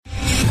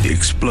The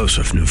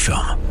explosive new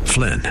film,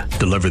 Flynn,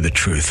 deliver the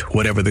truth,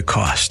 whatever the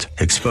cost,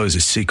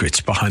 exposes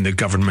secrets behind the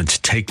government's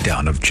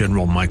takedown of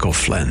General Michael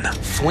Flynn.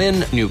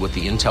 Flynn knew what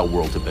the intel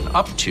world had been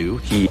up to.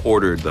 He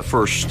ordered the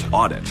first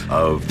audit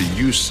of the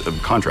use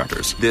of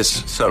contractors.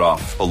 This set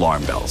off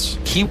alarm bells.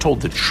 He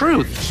told the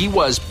truth. He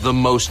was the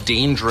most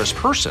dangerous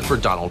person for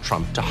Donald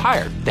Trump to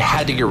hire. They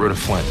had to get rid of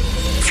Flynn.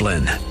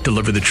 Flynn,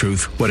 deliver the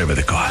truth, whatever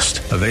the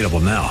cost. Available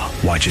now.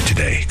 Watch it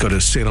today. Go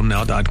to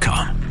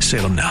salemnow.com.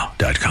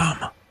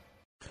 salemnow.com.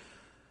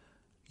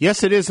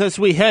 Yes, it is. As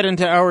we head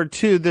into hour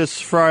two this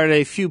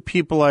Friday, few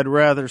people I'd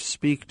rather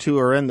speak to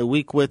or end the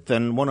week with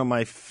than one of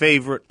my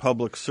favorite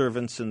public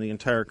servants in the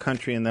entire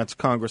country, and that's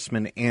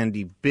Congressman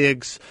Andy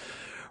Biggs,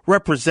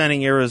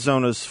 representing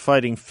Arizona's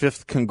Fighting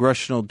 5th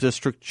Congressional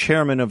District,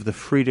 chairman of the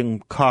Freedom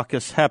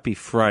Caucus. Happy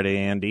Friday,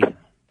 Andy.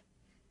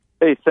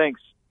 Hey, thanks.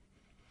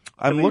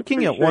 I'm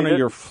looking at one of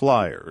your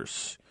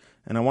flyers,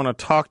 and I want to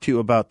talk to you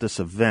about this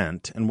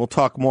event, and we'll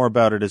talk more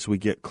about it as we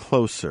get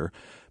closer.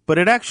 But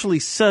it actually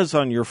says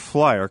on your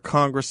flyer,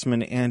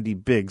 Congressman Andy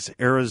Biggs,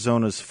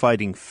 Arizona's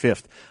Fighting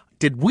 5th.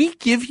 Did we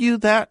give you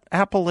that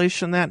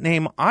appellation, that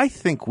name? I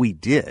think we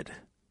did.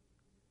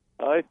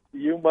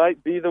 You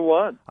might be the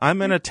one. I'm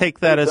going to take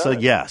that as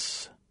a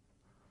yes.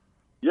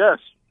 Yes,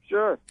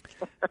 sure.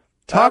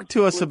 Talk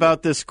to us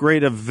about this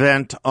great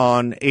event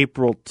on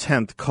April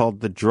 10th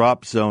called the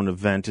Drop Zone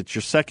event. It's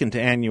your second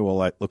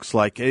annual, it looks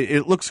like.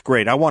 It looks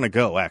great. I want to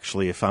go,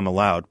 actually, if I'm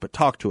allowed. But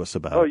talk to us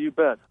about it. Oh, you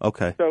bet.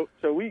 Okay.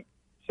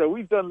 So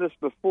we've done this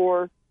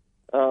before.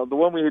 The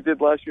one we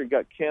did last year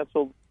got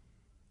canceled.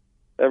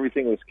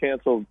 Everything was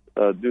canceled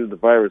due to the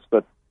virus.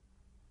 But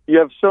you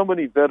have so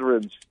many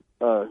veterans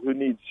who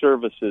need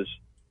services.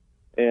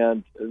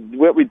 And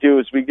what we do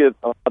is we get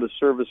a lot of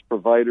service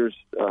providers,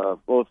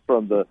 both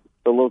from the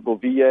local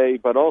VA,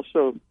 but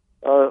also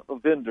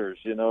vendors,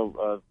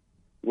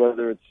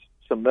 whether it's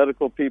some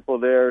medical people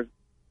there.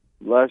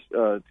 Last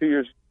 2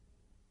 years,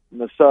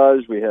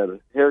 massage, we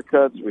had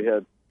haircuts, we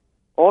had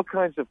all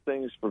kinds of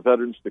things for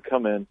veterans to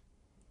come in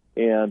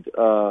and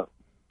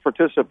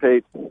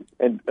participate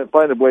and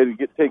find a way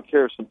to take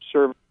care of some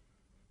service.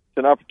 It's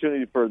an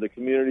opportunity for the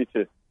community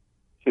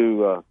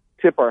to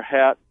tip our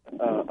hat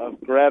of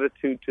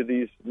gratitude to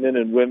these men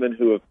and women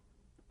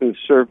who've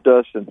served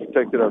us and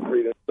protected our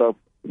freedom. So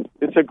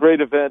it's a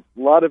great event.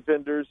 A lot of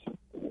vendors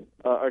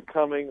are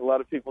coming. A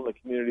lot of people in the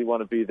community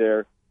want to be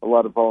there. A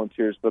lot of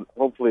volunteers, but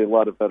hopefully a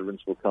lot of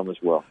veterans will come as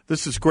well.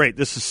 This is great.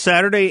 This is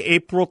Saturday,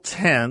 April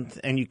 10th,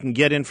 and you can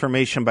get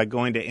information by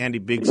going to Andy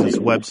Biggs'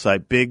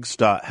 website,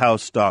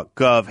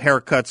 biggs.house.gov.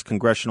 Haircuts,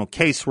 congressional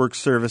casework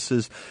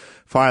services,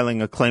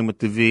 filing a claim with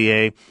the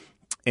VA.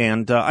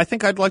 And I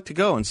think I'd like to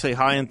go and say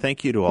hi and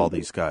thank you to all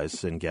these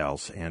guys and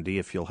gals, Andy,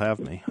 if you'll have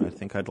me. I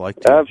think I'd like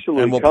to.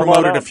 Absolutely. And we'll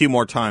promote it a few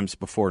more times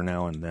before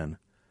now and then.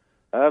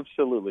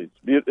 Absolutely.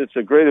 It's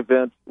a great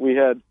event. We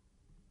had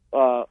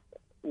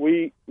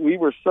we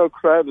were so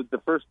crowded. The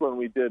first one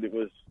we did, it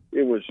was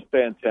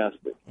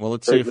fantastic. Well,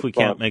 let's see if we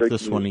can't make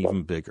this one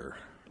even bigger.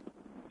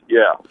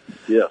 Yeah.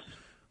 Yes.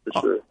 For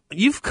sure.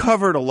 You've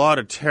covered a lot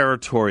of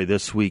territory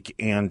this week,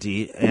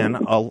 Andy,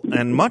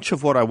 and much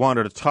of what I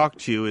wanted to talk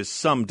to you is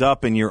summed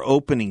up in your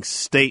opening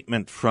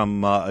statement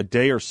from a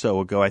day or so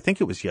ago. I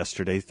think it was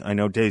yesterday. I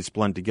know days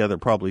blend together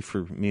probably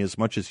for me as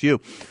much as you.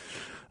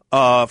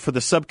 For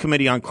the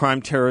Subcommittee on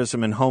Crime,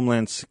 Terrorism, and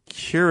Homeland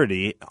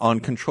Security on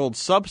Controlled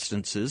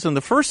Substances. And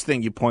the first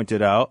thing you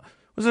pointed out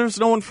was there's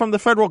no one from the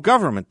federal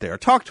government there.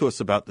 Talk to us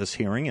about this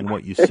hearing and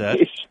what you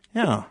said.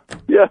 Yeah.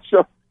 Yeah,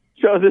 so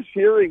this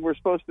hearing, we're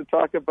supposed to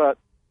talk about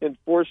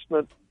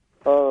enforcement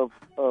of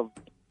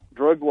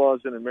drug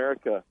laws in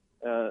America,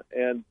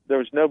 and there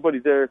was nobody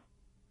there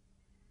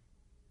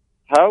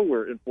how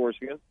we're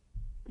enforcing it,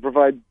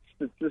 provide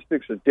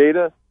statistics or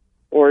data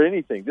or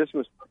anything.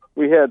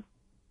 We had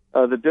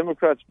the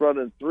Democrats brought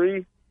in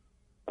three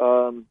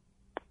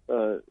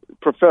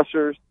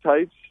professor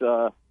types.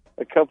 A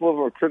couple of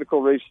them are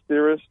critical race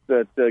theorists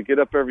that get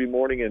up every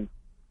morning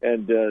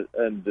and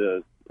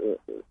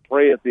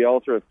pray at the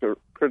altar of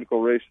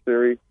critical race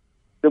theory.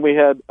 Then we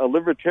had a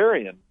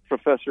libertarian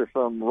professor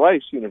from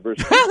Rice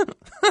University.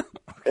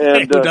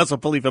 Who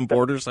doesn't believe in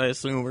borders, I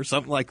assume, or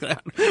something like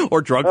that,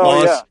 or drug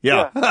laws.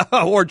 Yeah.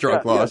 Or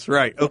drug laws. Yeah.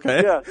 Right.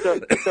 Okay. Yeah. So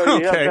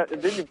you have that,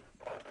 and then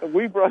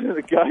we brought in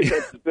a guy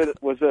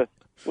that was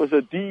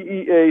a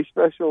DEA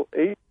special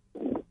agent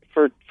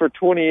for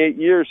 28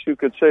 years who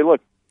could say,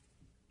 look,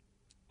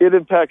 it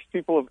impacts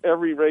people of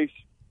every race,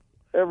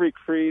 every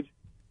creed,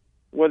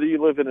 whether you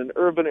live in an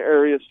urban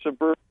area,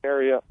 suburban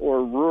area,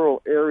 or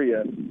rural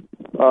area.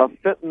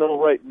 Fentanyl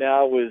right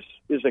now is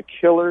a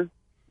killer.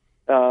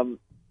 But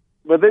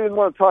they didn't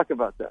want to talk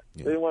about that.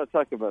 Yeah. They didn't want to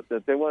talk about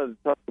that. They wanted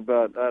to talk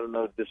about,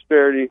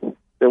 disparity.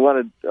 They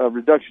wanted a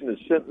reduction of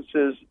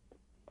sentences.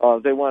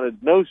 They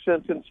wanted no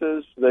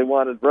sentences. They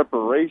wanted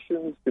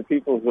reparations to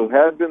people who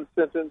had been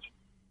sentenced.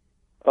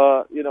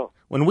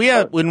 When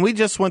we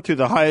just went through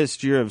the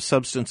highest year of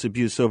substance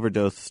abuse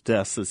overdose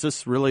deaths, is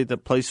this really the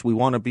place we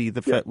want to be?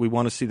 We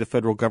want to see the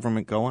federal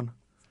government going?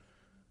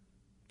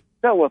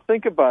 No. Well,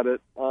 think about it.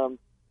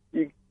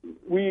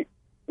 We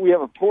we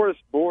have a porous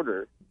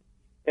border,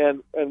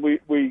 and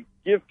we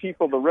give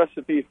people the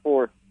recipe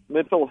for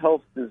mental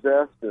health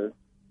disaster,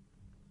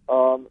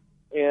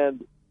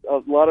 and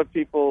a lot of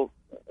people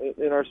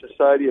in our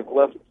society have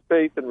left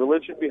faith and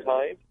religion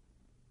behind,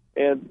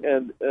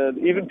 and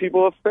even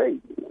people of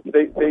faith,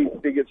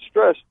 they get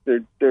stressed,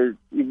 they're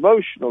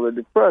emotional, they're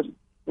depressed,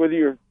 whether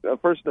you're a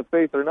person of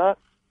faith or not,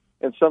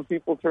 and some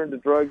people turn to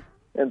drugs.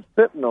 And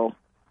fentanyl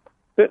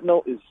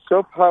is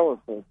so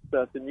powerful,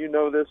 Seth, and you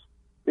know this.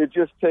 It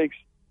just takes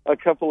a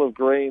couple of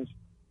grains,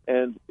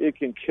 and it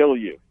can kill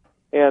you.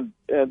 And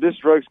this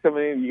drug's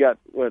coming in. You got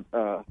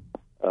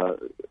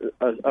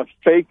a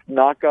fake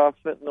knockoff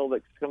fentanyl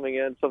that's coming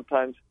in.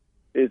 Sometimes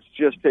it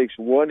just takes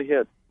one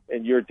hit,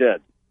 and you're dead.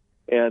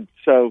 And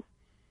so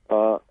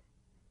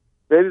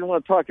they didn't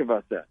want to talk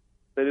about that.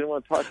 They didn't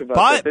want to talk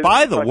about that.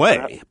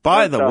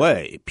 By the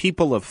way,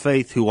 people of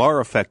faith who are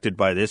affected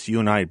by this, you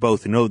and I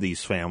both know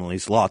these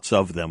families, lots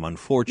of them,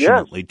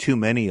 unfortunately, too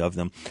many of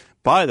them.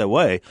 By the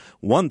way,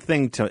 one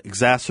thing to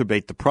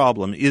exacerbate the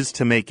problem is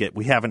to make it,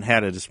 we haven't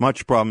had it as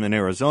much problem in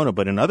Arizona,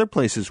 but in other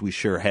places we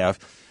sure have.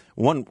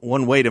 One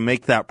way to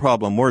make that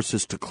problem worse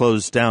is to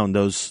close down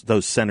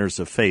those centers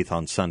of faith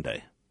on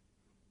Sunday.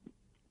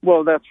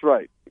 Well, that's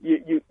right.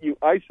 You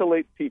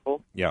isolate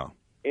people. Yeah.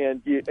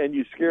 And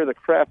you scare the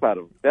crap out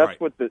of them.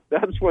 That's right.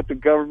 That's what the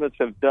governments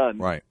have done.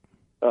 Right.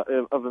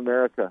 Of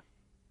America,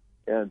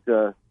 and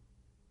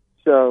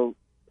so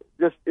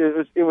just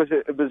it was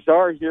a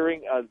bizarre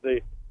hearing.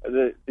 The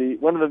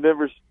one of the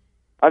members,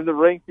 I'm the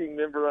ranking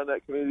member on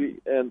that committee,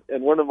 and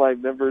one of my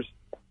members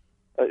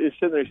is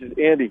sitting there. He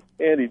says,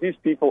 Andy, these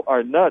people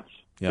are nuts.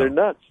 Yeah. They're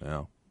nuts.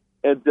 Yeah.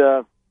 And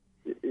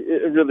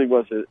it really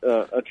was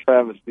a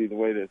travesty the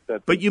way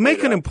that. But you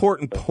make an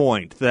important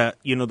point that,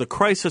 the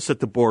crisis at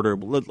the border,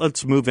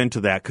 let's move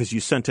into that, because you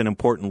sent an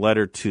important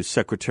letter to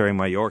Secretary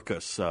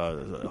Mayorkas,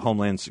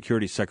 Homeland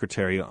Security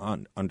Secretary,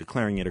 on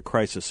declaring it a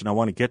crisis, and I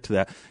want to get to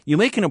that. You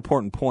make an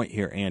important point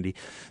here, Andy.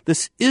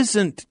 This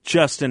isn't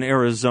just an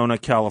Arizona,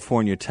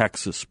 California,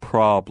 Texas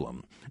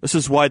problem. This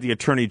is why the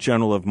Attorney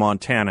General of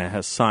Montana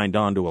has signed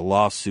on to a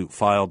lawsuit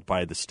filed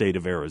by the state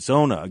of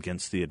Arizona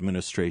against the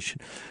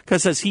administration.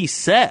 Because as he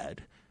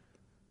said,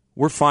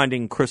 we're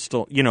finding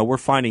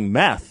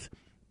meth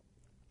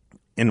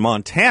in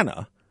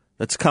Montana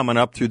that's coming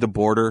up through the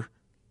border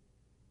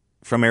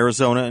from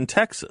Arizona and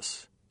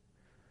Texas.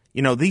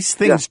 These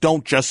things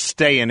don't just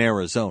stay in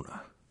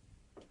Arizona.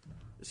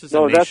 This is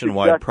a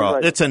nationwide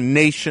problem. Right. It's a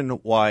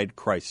nationwide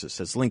crisis.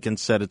 As Lincoln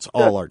said, it's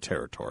all our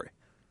territory.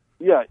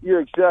 Yeah, you're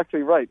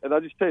exactly right. And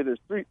I'll just tell you,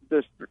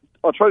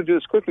 I'll try to do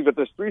this quickly, but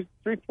there's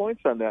three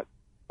points on that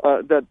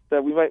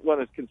that we might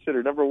want to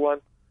consider. Number one,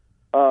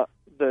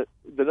 the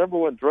number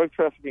one drug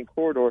trafficking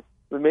corridor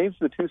remains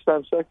the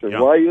Tucson sector.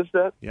 Yeah. Why is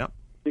that? Yeah.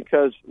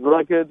 Because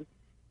rugged,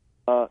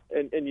 and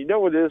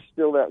it is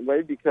still that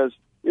way because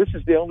this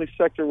is the only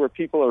sector where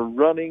people are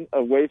running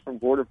away from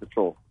Border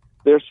Patrol.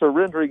 They're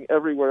surrendering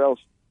everywhere else,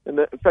 and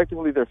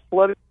effectively they're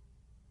flooding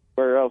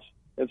everywhere else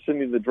and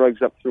sending the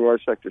drugs up through our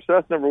sector. So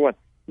that's number one.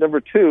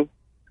 Number two,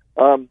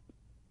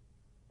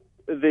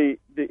 the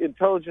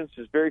intelligence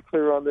is very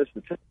clear on this.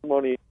 The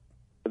testimony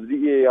of the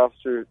DEA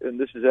officer, and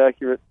this is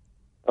accurate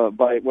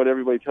by what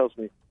everybody tells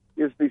me,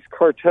 is these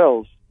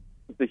cartels,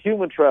 the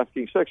human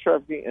trafficking, sex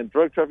trafficking, and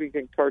drug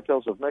trafficking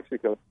cartels of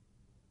Mexico,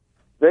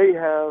 they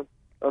have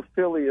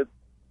affiliates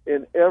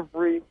in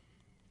every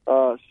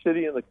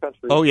city in the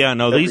country. Oh yeah,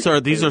 no, these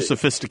are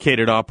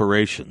sophisticated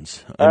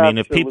operations. I mean,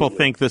 if people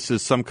think this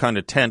is some kind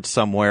of tent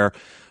somewhere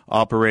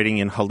operating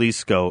in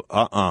Jalisco,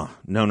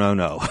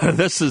 no.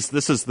 This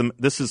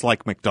is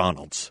like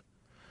McDonald's.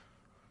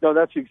 No,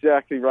 that's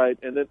exactly right.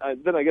 And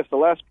then I guess the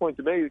last point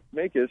to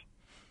make is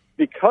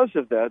because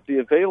of that, the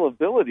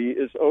availability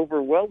is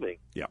overwhelming.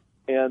 Yeah.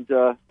 And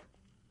so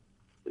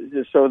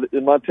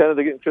in Montana,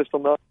 they're getting crystal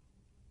meth,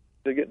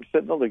 they're getting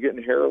fentanyl, they're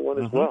getting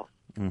heroin as well.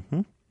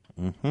 Mm-hmm.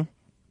 Mm-hmm.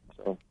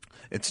 So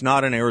it's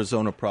not an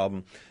Arizona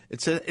problem.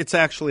 It's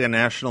actually a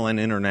national and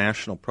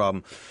international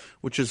problem,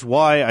 which is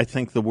why I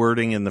think the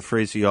wording and the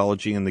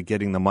phraseology and the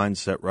getting the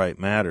mindset right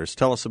matters.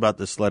 Tell us about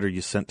this letter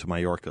you sent to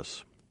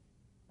Mayorkas.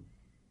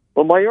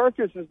 Well,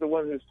 Mayorkas is the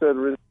one who said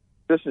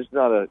this is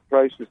not a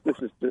crisis.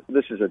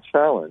 This is a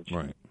challenge.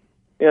 Right.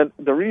 And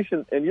the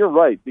reason, and you're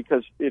right,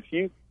 because if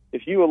you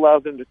allow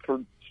them to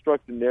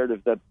construct a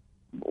narrative that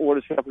what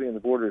is happening on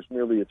the border is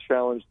merely a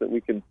challenge that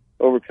we can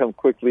overcome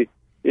quickly,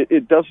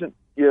 it doesn't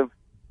give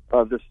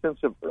the sense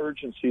of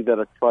urgency that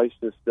a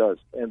crisis does.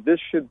 And this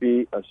should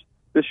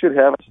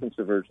have a sense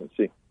of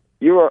urgency.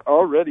 You are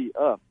already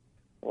up.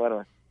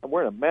 I'm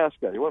wearing a mask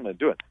out here. What am I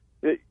doing?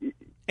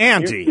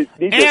 Andy.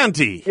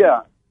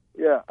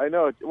 Yeah, I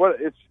know.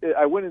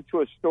 I went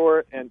into a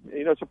store, and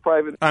it's a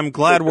private. I'm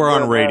glad we're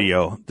on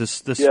radio.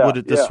 This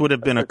would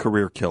have been a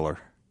career killer.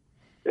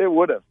 It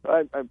would have.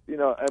 I'm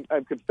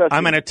confessing.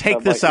 I'm going to take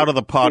this out of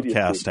the podcast.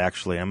 Idiocy.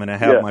 Actually, I'm going to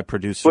have my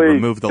producer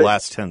remove the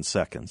last 10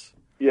 seconds.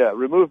 Yeah,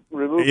 remove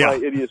my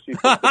idiocy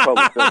from the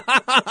public.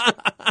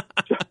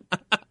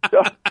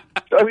 So,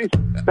 I mean,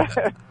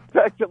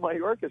 back to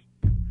Mayorkas.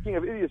 Speaking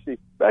of idiocy,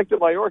 back to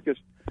Mayorkas.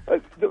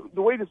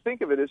 The way to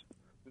think of it is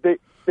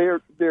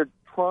they're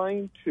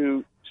trying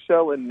to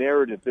sell a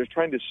narrative. They're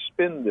trying to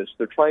spin this.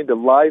 They're trying to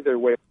lie their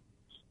way.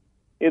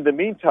 In the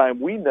meantime,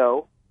 we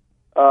know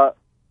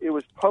it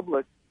was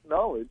public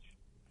knowledge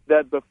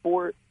that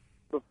before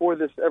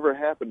this ever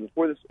happened,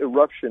 before this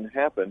eruption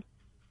happened,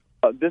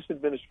 this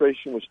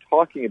administration was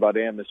talking about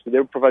amnesty. They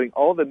were providing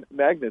all the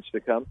magnets to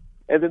come,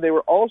 and then they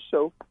were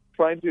also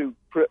trying to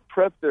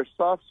prep their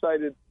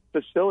soft-sided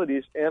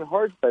facilities and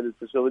hard-sided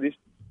facilities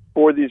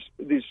for these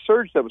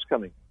surge that was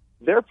coming.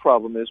 Their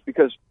problem is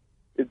because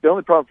the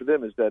only problem for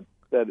them is that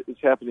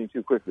it's happening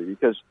too quickly,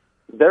 because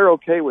they're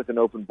okay with an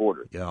open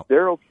border. Yeah.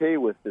 They're okay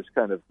with this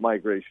kind of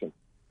migration,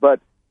 but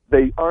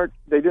they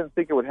didn't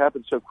think it would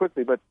happen so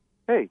quickly. But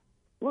hey,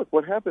 look,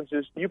 what happens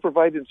is you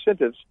provide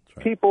incentives,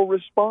 right. People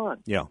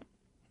respond. Yeah.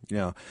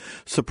 Yeah.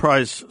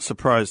 Surprised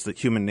that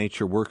human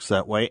nature works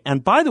that way.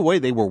 And by the way,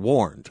 they were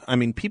warned. I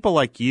mean, people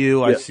like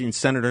you, yes. I've seen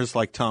senators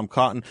like Tom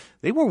Cotton,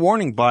 they were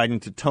warning Biden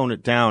to tone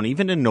it down,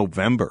 even in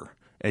November,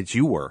 as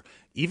you were.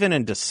 Even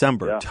in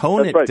December, yeah,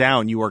 tone it right.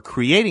 down. You are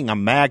creating a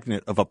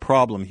magnet of a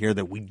problem here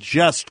that we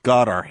just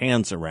got our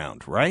hands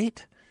around,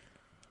 right?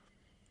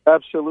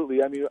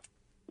 Absolutely. I mean,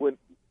 in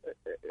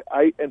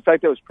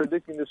fact, I was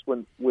predicting this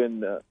when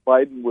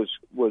Biden was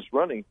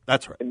running.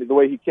 That's right. And the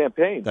way he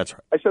campaigned. That's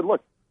right. I said,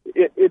 look,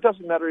 it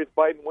doesn't matter if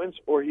Biden wins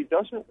or he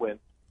doesn't win,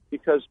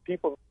 because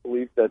people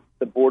believe that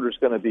the border's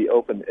going to be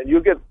open. And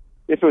you'll get,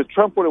 if it was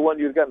Trump would have won,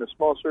 you'd have gotten a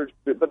small surge,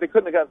 but they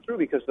couldn't have gotten through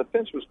because the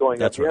fence was going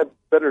That's up. right. You had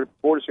better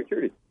border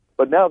security.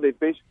 But now they've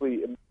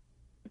basically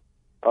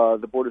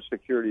the border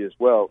security as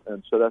well,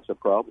 and so that's a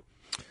problem.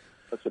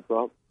 That's a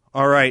problem.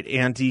 All right,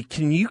 Andy,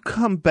 can you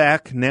come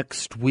back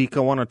next week?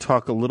 I want to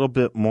talk a little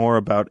bit more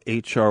about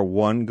H.R.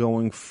 1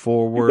 going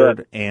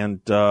forward,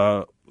 and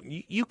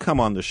you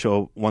come on the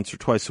show once or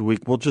twice a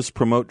week. We'll just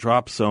promote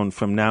Drop Zone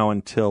from now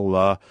until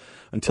okay.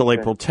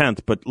 April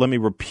 10th. But let me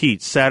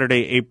repeat,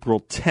 Saturday,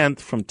 April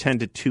 10th from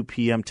 10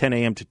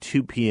 a.m. to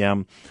 2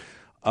 p.m.,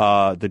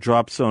 the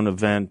Drop Zone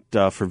event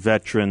for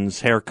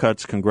veterans,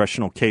 haircuts,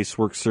 congressional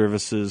casework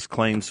services,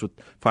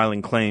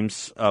 filing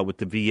claims with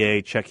the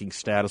VA, checking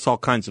status, all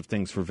kinds of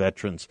things for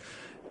veterans.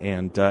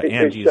 And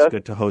Andy, it's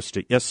good to host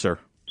it. Yes, sir.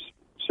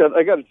 Seth,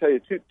 I got to tell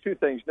you two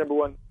things. Number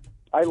one,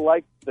 I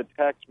like the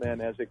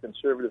Taxman as a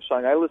conservative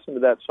song. I listen to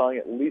that song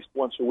at least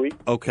once a week.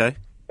 Okay.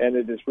 And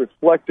it is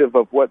reflective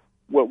of what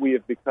we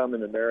have become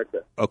in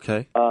America.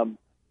 Okay.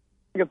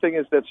 Second thing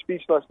is that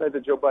speech last night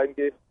that Joe Biden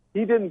gave, he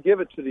didn't give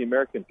it to the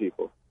American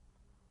people.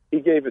 He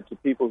gave it to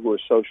people who are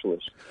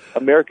socialists.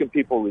 American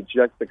people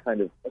reject the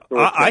kind of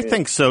I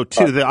think so,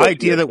 too. The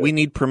idea that we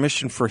need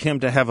permission for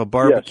him to have a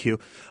barbecue.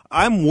 Yes.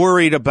 I'm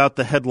worried about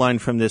the headline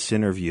from this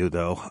interview,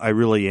 though. I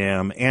really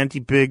am. Andy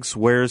Biggs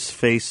wears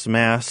face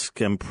mask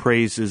and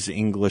praises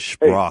English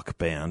rock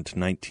band,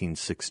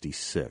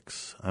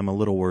 1966. I'm a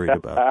little worried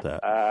about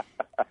that.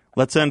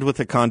 Let's end with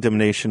a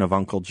condemnation of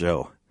Uncle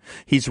Joe.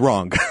 He's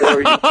wrong.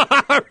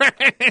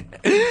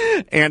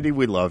 Andy,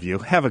 we love you.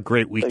 Have a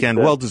great weekend.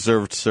 Thanks,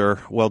 well-deserved, sir.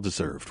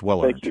 Well-deserved.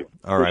 Well-earned. Thank you.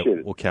 All right. Appreciate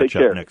it. We'll catch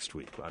up next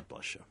week. God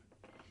bless you.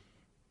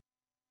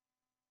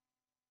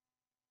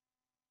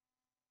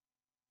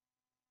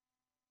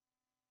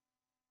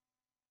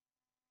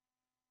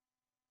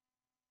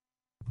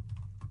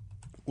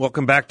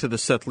 Welcome back to the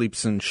Seth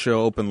Leibsohn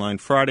Show. Open line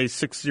Friday,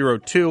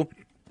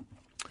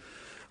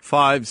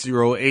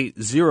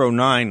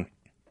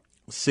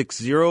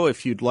 602-508-0960.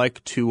 If you'd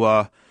like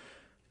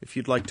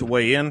to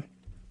weigh in,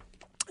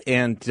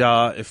 and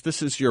if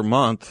this is your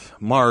month,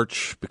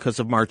 March, because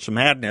of March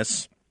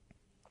Madness,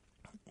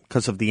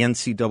 because of the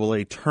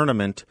NCAA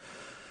tournament,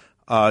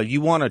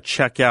 you want to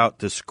check out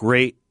this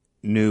great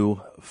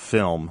new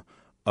film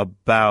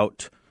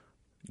about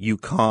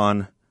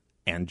UConn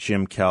and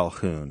Jim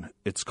Calhoun.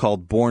 It's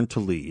called Born to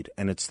Lead,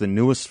 and it's the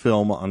newest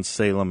film on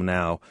Salem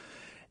Now.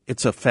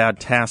 It's a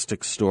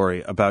fantastic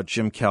story about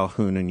Jim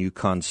Calhoun and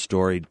UConn's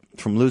story,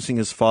 from losing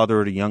his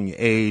father at a young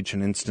age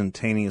and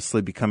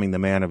instantaneously becoming the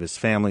man of his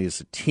family as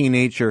a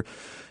teenager,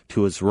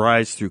 to his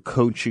rise through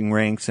coaching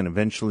ranks and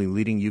eventually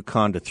leading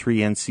UConn to 3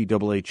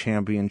 NCAA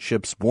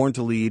championships. Born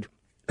to Lead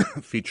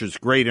features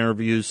great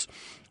interviews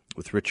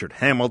with Richard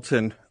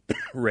Hamilton,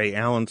 Ray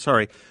Allen,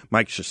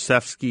 Mike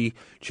Krzyzewski,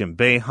 Jim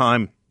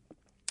Boeheim.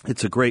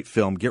 It's a great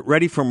film. Get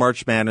ready for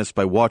March Madness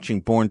by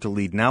watching Born to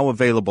Lead, now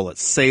available at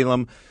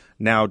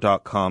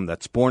SalemNow.com.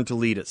 That's Born to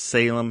Lead at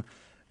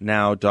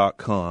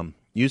SalemNow.com.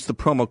 Use the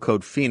promo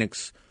code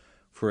Phoenix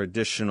for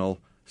additional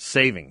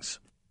savings.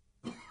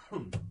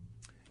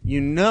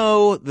 You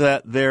know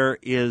that there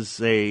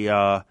is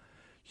a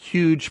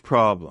huge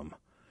problem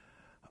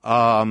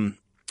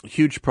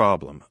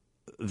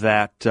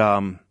that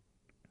Joe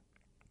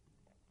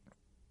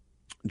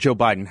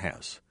Biden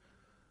has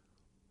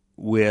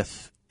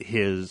with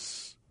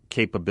his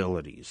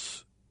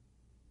capabilities,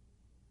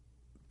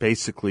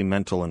 basically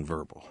mental and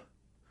verbal.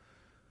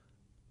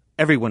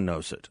 Everyone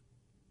knows it.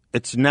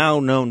 It's now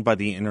known by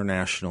the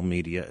international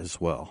media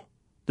as well.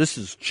 This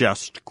is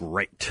just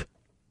great.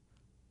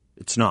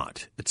 It's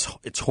not.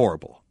 It's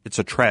horrible. It's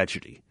a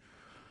tragedy.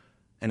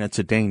 And it's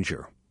a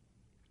danger.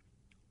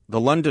 the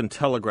London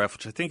Telegraph,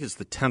 which I think is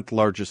the 10th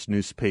largest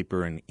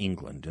newspaper in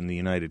England, in the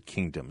United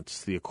Kingdom.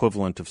 It's the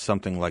equivalent of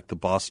something like the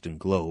Boston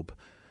Globe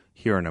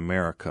here in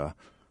America,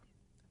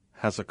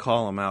 has a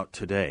column out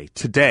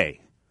today,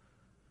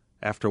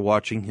 after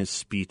watching his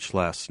speech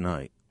last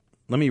night.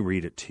 Let me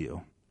read it to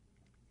you.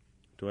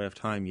 Do I have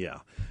time?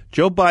 Yeah.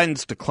 Joe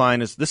Biden's decline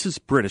this is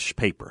British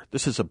paper.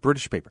 This is a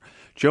British paper.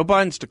 Joe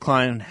Biden's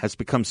decline has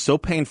become so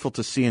painful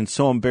to see and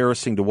so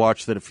embarrassing to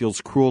watch that it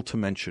feels cruel to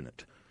mention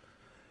it.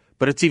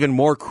 But it's even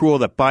more cruel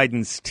that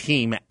Biden's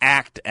team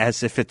act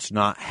as if it's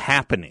not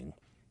happening,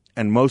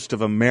 and most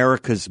of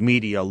America's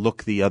media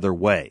look the other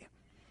way.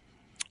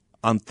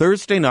 On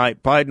Thursday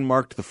night, Biden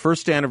marked the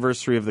first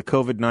anniversary of the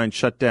COVID-19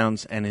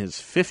 shutdowns and his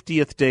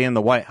 50th day in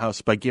the White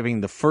House by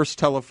giving the first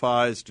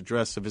televised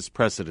address of his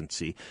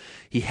presidency.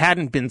 He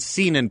hadn't been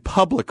seen in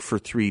public for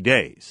 3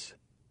 days.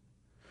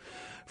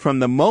 From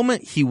the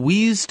moment he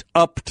wheezed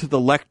up to the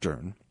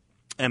lectern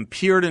and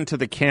peered into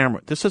the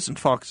camera, this isn't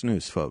Fox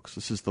News, folks,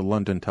 this is the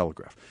London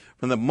Telegraph.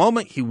 From the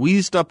moment he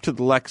wheezed up to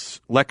the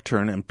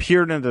lectern and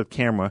peered into the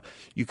camera,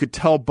 you could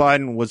tell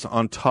Biden was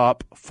on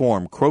top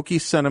form. Croaky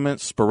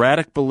sentiment,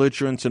 sporadic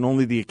belligerence, and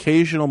only the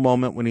occasional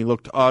moment when he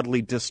looked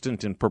oddly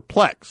distant and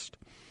perplexed.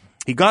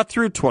 He got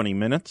through 20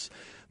 minutes,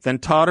 then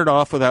tottered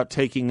off without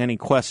taking any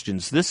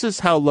questions. This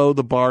is how low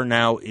the bar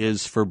now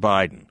is for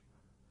Biden.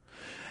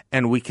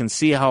 And we can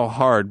see how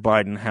hard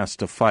Biden has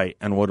to fight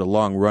and what a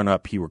long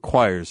run-up he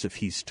requires if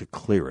he's to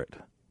clear it.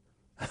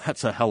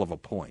 That's a hell of a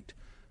point.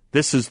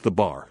 This is the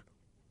bar.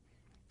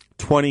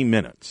 20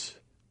 minutes,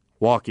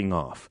 walking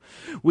off.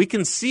 We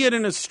can see it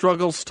in his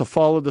struggles to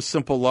follow the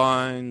simple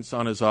lines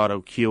on his auto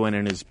cue and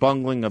in his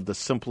bungling of the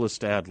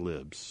simplest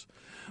ad-libs.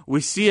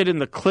 We see it in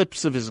the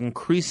clips of his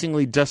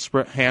increasingly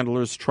desperate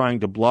handlers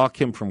trying to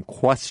block him from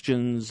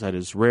questions at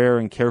his rare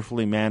and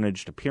carefully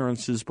managed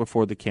appearances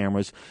before the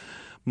cameras.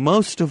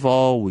 Most of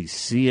all, we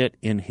see it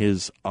in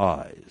his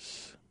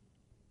eyes.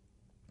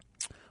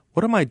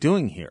 What am I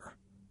doing here?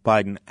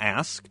 Biden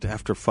asked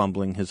after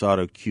fumbling his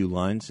auto cue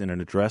lines in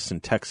an address in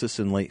Texas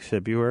in late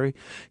February.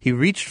 He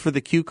reached for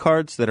the cue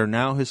cards that are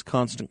now his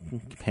constant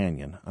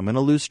companion. I'm going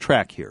to lose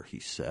track here, he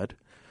said.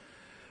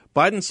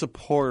 Biden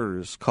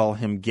supporters call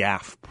him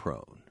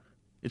gaffe-prone.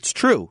 It's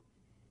true.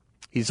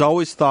 He's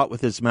always thought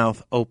with his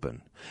mouth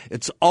open.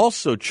 It's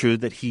also true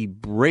that he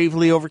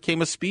bravely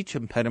overcame a speech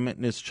impediment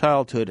in his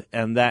childhood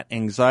and that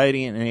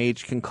anxiety and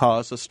age can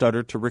cause a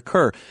stutter to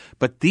recur.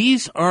 But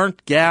these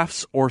aren't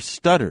gaffes or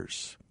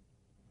stutters.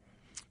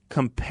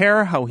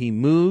 Compare how he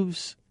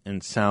moves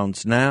and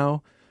sounds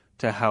now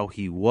to how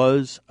he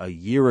was a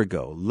year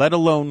ago, let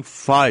alone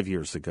 5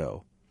 years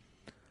ago.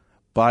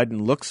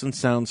 Biden looks and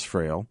sounds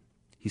frail.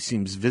 He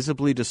seems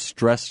visibly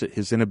distressed at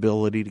his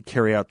inability to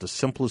carry out the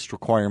simplest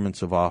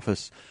requirements of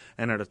office,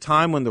 and at a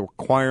time when the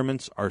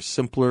requirements are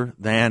simpler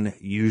than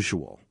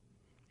usual.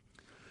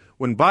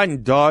 When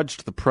Biden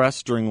dodged the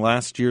press during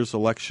last year's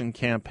election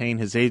campaign,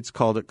 his aides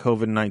called it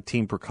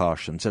COVID-19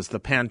 precautions. As the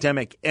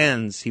pandemic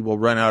ends, he will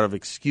run out of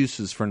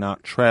excuses for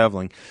not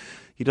traveling.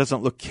 He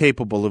doesn't look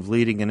capable of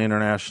leading an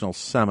international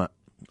summit,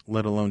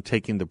 let alone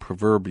taking the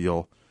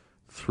proverbial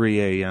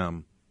 3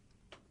 a.m.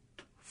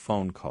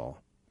 phone call.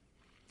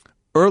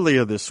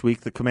 Earlier this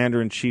week, the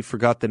commander-in-chief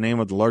forgot the name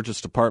of the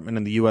largest department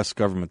in the U.S.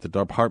 government, the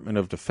Department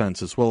of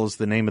Defense, as well as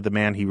the name of the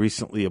man he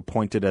recently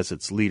appointed as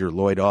its leader,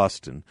 Lloyd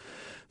Austin.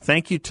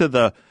 Thank you to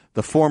the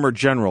former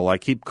general. I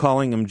keep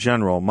calling him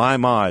general.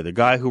 My, the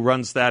guy who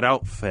runs that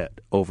outfit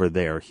over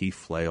there, he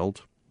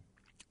flailed.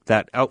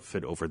 That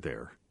outfit over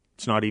there.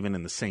 It's not even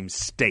in the same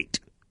state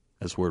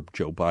as where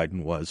Joe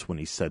Biden was when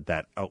he said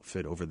that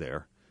outfit over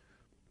there.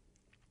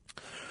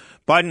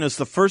 Biden is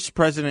the first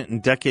president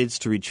in decades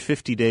to reach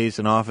 50 days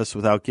in office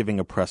without giving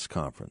a press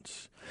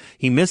conference.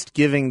 He missed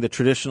giving the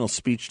traditional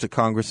speech to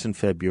Congress in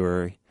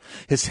February.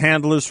 His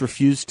handlers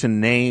refused to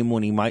name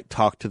when he might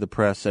talk to the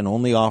press and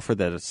only offer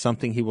that it's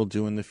something he will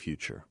do in the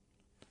future.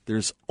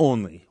 There's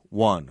only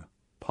one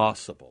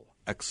possible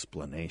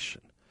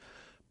explanation.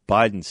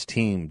 Biden's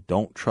team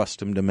don't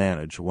trust him to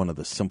manage one of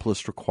the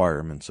simplest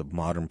requirements of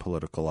modern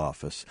political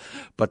office,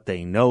 but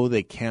they know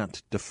they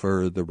can't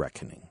defer the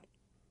reckoning.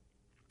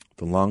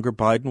 The longer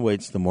Biden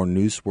waits, the more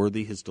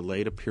newsworthy his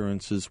delayed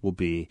appearances will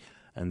be,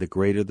 and the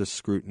greater the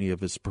scrutiny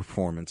of his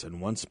performance. And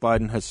once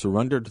Biden has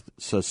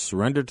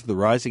surrendered to the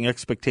rising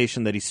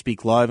expectation that he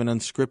speak live and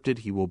unscripted,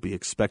 he will be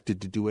expected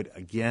to do it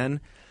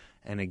again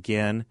and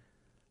again,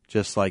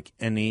 just like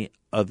any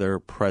other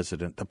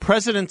president. The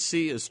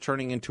presidency is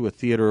turning into a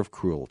theater of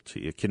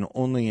cruelty. It can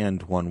only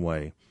end one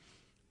way.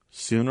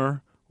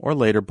 Sooner or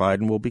later,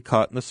 Biden will be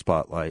caught in the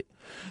spotlight.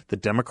 The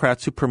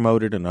Democrats who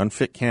promoted an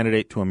unfit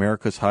candidate to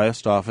America's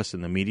highest office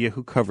and the media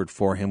who covered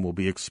for him will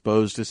be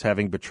exposed as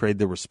having betrayed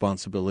their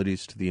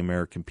responsibilities to the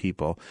American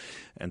people,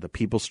 and the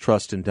people's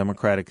trust in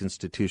democratic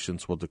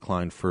institutions will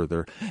decline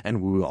further,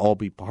 and we will all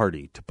be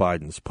party to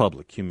Biden's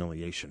public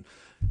humiliation.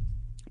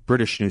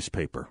 British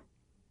newspaper.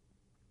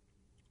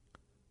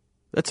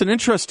 That's an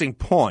interesting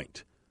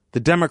point.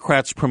 The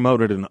Democrats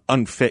promoted an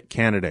unfit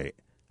candidate.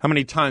 How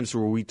many times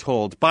were we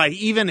told by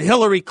even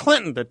Hillary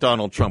Clinton that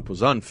Donald Trump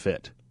was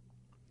unfit?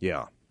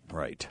 Yeah,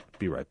 right.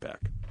 Be right back.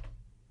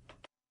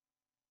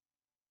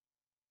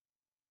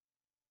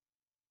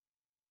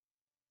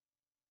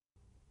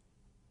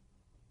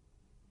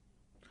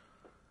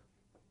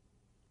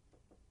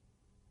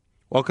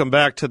 Welcome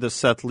back to the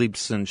Seth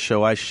Leibsohn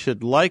Show. I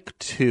should like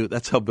to,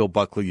 that's how Bill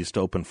Buckley used to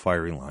open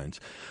firing lines.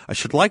 I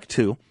should like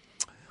to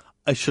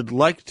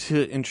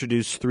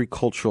introduce 3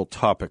 cultural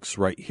topics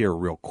right here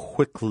real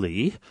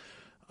quickly.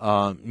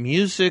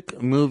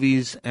 Music,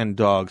 movies, and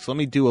dogs. Let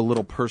me do a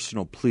little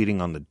personal pleading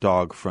on the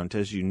dog front.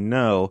 As you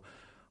know,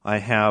 I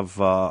have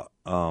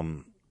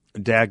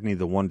Dagny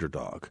the Wonder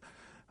Dog.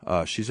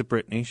 She's a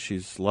Brittany.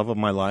 She's the love of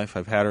my life.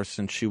 I've had her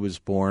since she was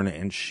born,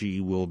 and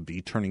she will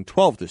be turning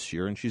 12 this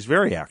year, and she's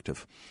very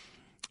active.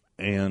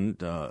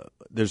 And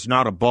there's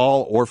not a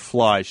ball or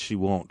fly she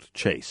won't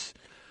chase.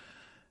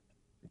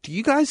 Do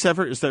you guys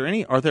ever,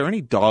 are there any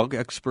dog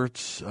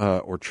experts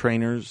or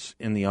trainers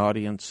in the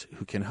audience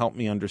who can help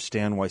me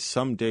understand why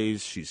some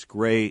days she's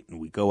great and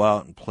we go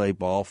out and play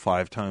ball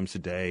 5 times a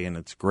day and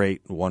it's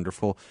great and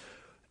wonderful,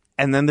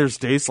 and then there's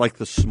days like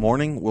this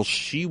morning,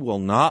 she will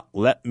not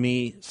let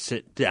me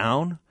sit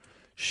down.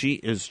 She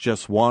is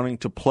just wanting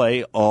to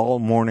play all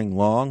morning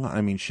long.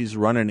 I mean, she's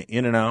running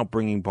in and out,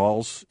 bringing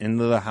balls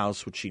into the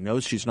house, which she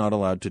knows she's not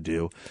allowed to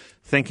do,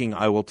 thinking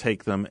I will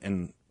take them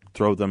and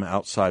throw them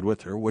outside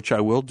with her, which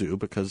I will do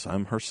because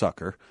I'm her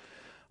sucker.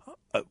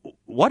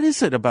 What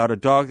is it about a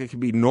dog that can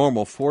be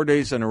normal 4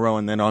 days in a row,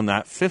 and then on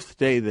that 5th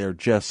day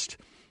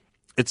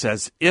it's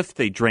as if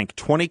they drank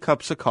 20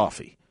 cups of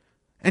coffee?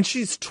 And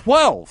she's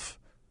 12.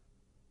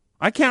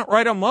 I can't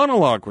write a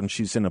monologue when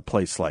she's in a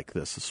place like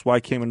this. That's why I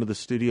came into the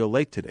studio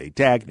late today.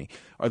 Dagny,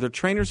 are there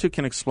trainers who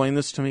can explain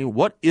this to me?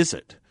 What is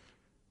it?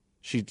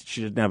 She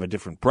didn't have a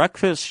different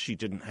breakfast. She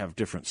didn't have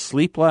different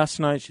sleep last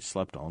night. She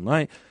slept all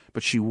night.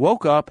 But she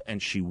woke up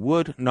and she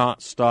would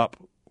not stop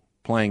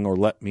playing or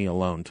let me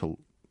alone to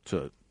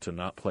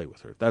not play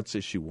with her. That's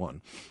issue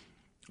 1.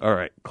 All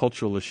right,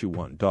 cultural issue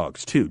 1,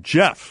 dogs. 2,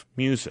 Jeff,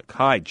 music.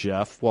 Hi,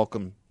 Jeff.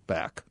 Welcome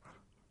back.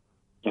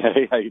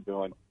 Hey, how you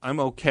doing? I'm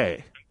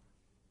okay.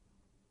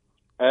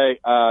 Hey,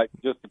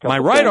 just a couple My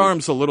right things.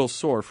 arm's a little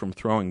sore from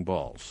throwing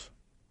balls.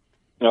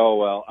 Oh,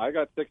 well, I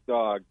got 6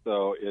 dogs,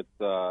 so it's,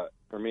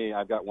 for me,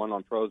 I've got one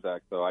on Prozac,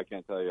 so I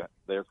can't tell you.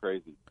 They're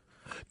crazy.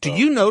 Do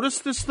you notice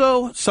this,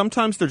 though?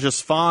 Sometimes they're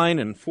just fine,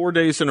 and 4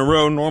 days in a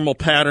row, normal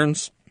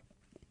patterns,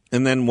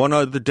 and then one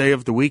other day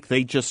of the week,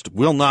 they just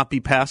will not be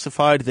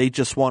pacified. They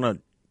just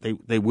want to,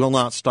 they will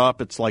not stop.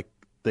 It's like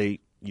they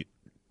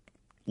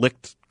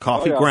licked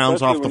coffee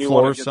grounds off the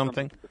floor or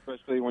something.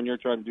 Especially when you're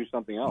trying to do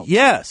something else.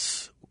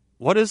 Yes.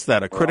 What is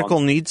that? A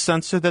critical needs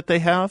sensor that they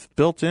have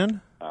built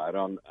in? I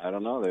don't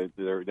know.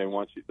 They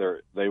want you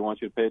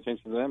to pay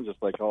attention to them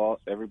just like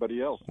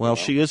everybody else. Well,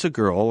 she is a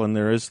girl, and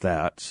there is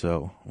that.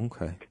 So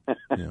okay,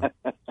 yeah.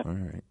 All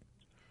right.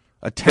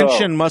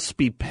 Attention must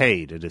be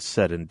paid. It is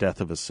said in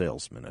Death of a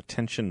Salesman.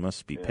 Attention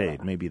must be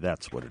paid. Maybe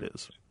that's what it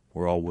is.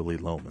 We're all Willie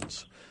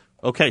Lomans.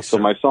 Okay, so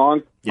sir. my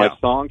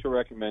song to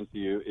recommend to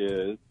you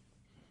is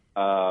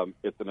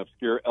it's an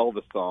obscure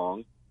Elvis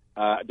song.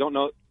 I don't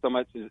know so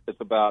much.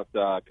 It's about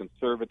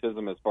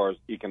conservatism as far as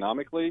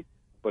economically.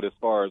 But as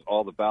far as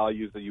all the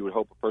values that you would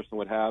hope a person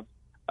would have,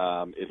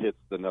 it hits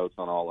the notes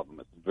on all of them.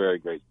 It's a very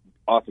great,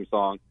 awesome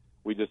song.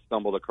 We just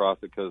stumbled across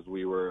it because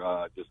we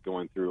were just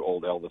going through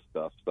old Elvis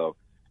stuff. So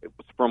it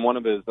was from one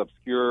of his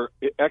obscure,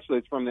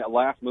 it's from the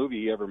last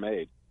movie he ever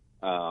made.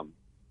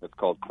 It's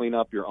called Clean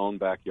Up Your Own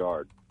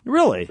Backyard.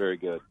 Really? Very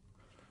good.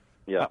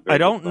 Yeah. I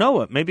don't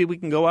know it. Maybe we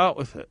can go out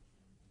with it.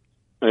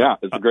 Yeah,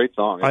 it's a great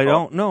song. I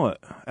don't know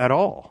it at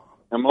all.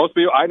 And most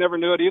people, I never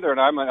knew it either, and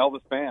I'm an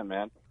Elvis fan,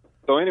 man.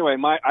 So anyway,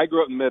 I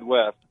grew up in the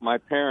Midwest. My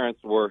parents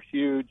were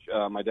huge.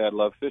 My dad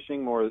loved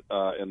fishing more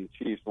and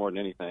Chiefs more than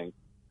anything.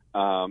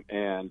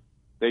 And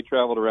they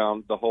traveled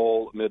around the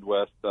whole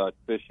Midwest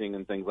fishing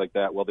and things like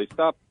that. Well, they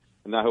stopped,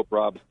 and I hope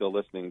Rob is still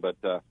listening, but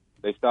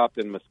they stopped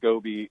in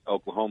Muskogee,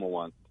 Oklahoma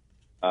once.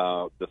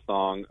 The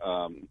song,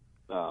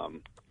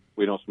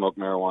 We Don't Smoke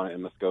Marijuana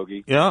in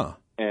Muskogee. Yeah.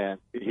 And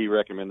he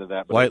recommended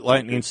that. But White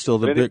Lightning's still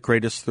the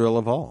greatest thrill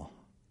of all.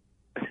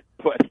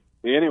 But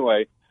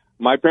anyway,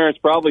 my dad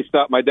probably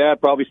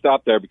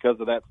stopped there because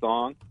of that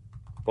song.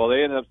 Well,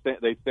 they ended up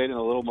they stayed in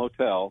a little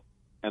motel,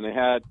 and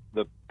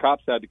the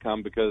cops had to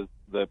come because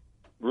the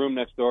room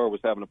next door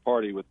was having a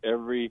party with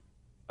every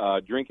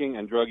drinking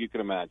and drug you could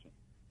imagine.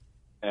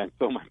 And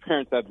so my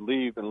parents had to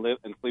leave and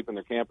sleep in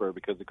their camper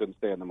because they couldn't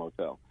stay in the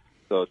motel.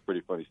 So it's a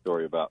pretty funny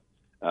story about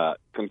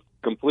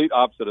complete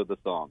opposite of the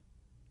song.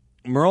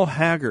 Merle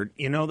Haggard,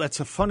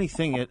 that's a funny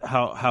thing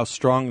how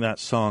strong that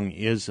song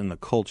is in the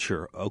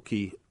culture.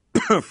 Okie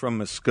from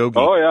Muskogee.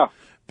 Oh, yeah.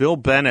 Bill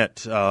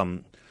Bennett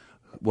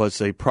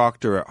was a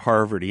proctor at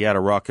Harvard. He had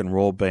a rock and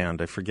roll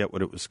band. I forget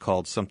what it was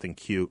called, something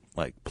cute,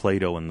 like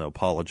Plato and the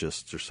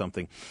Apologists or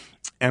something.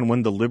 And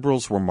when the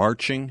liberals were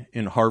marching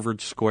in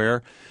Harvard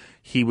Square,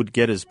 he would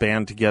get his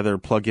band together,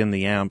 plug in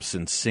the amps,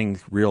 and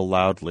sing real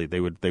loudly. They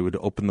would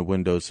open the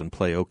windows and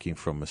play Okie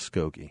from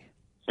Muskogee.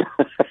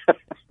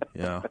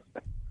 Yeah.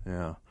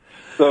 Yeah.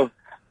 So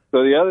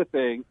the other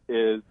thing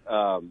is,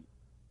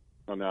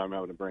 Oh, now I'm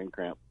having a brain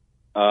cramp.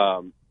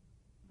 I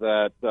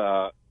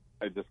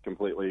just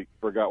completely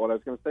forgot what I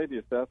was going to say to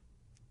you, Seth.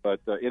 But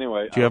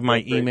anyway. Do you have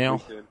my email?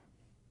 Weekend.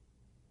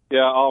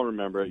 Yeah, I'll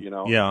remember it,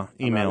 Yeah,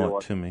 email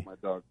it to me. My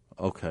dog.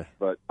 Okay.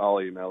 But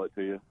I'll email it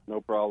to you. No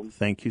problem.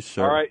 Thank you,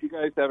 sir. All right, you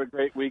guys have a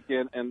great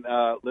weekend, and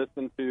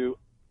listen to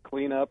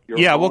Clean Up Your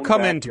Yeah, Own we'll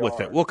come Backyard. in with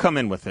it. We'll come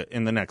in with it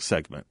in the next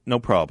segment. No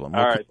problem.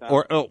 All right.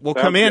 We'll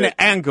come in good.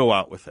 and go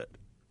out with it.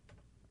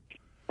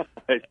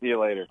 See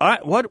you later. All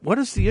right, what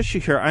is the issue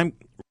here?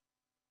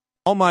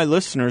 All my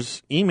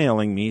listeners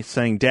emailing me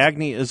saying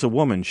Dagny is a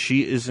woman.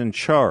 She is in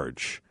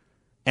charge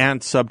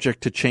and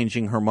subject to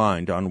changing her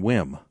mind on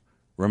whim.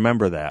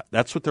 Remember that.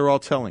 That's what they're all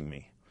telling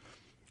me.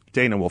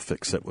 Dana will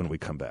fix it when we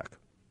come back.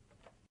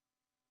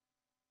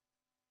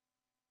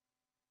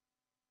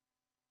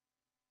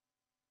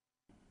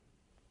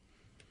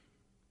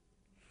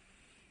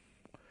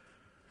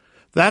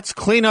 That's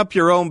Clean Up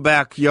Your Own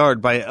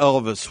Backyard by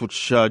Elvis,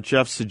 which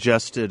Jeff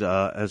suggested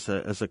as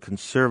a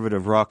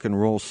conservative rock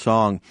and roll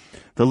song.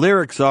 The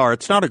lyrics are,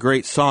 it's not a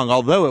great song,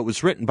 although it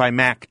was written by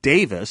Mac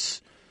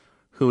Davis,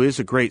 who is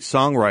a great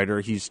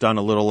songwriter. He's done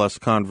A Little Less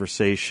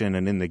Conversation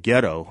and In the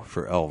Ghetto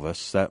for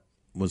Elvis. That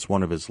was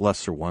one of his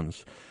lesser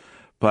ones.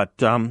 But,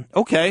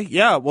 okay,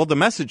 yeah, well, the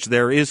message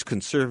there is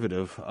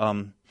conservative.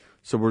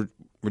 So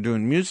we're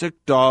doing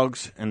music,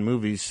 dogs, and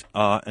movies,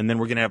 and then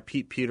we're going to have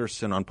Pete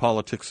Peterson on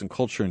politics and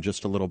culture in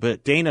just a little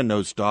bit. Dana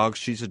knows dogs.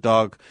 She's a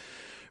dog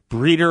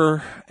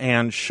breeder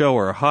and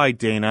shower. Hi,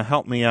 Dana.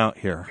 Help me out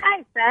here.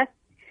 Hi, Seth.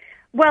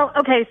 Well,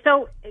 okay,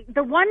 so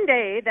the one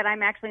day that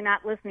I'm actually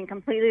not listening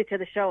completely to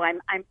the show,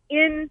 I'm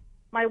in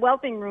my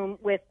whelping room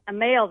with a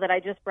male that I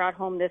just brought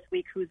home this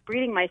week who's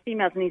breeding my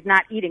females, and he's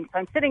not eating. So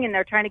I'm sitting in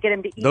there trying to get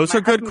him to eat. Those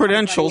are good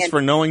credentials for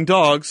knowing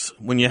dogs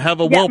when you have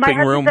a whelping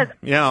room.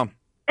 Yeah.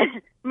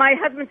 My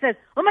husband says,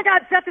 "Oh my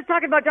God, Seth is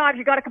talking about dogs.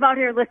 You got to come out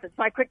here and listen."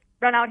 So I quick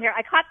run out here.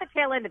 I caught the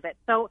tail end of it.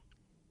 So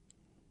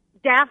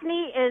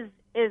Daphne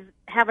is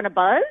having a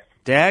buzz.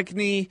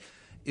 Dagny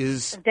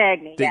is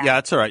Dagny. Yeah,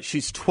 that's all right.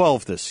 She's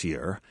 12 this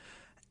year,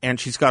 and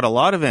she's got a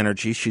lot of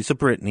energy. She's a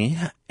Brittany,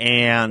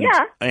 and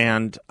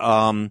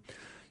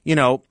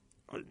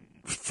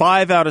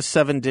 5 out of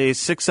 7 days,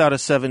 6 out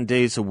of 7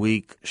 days a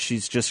week.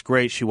 She's just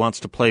great. She wants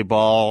to play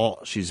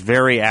ball. She's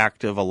very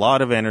active, a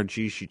lot of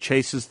energy. She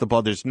chases the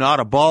ball. There's not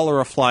a ball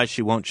or a fly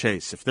she won't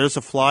chase. If there's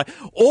a fly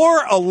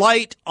or a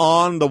light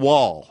on the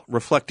wall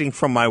reflecting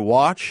from my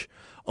watch,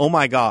 oh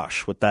my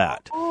gosh, with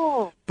that.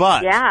 Oh,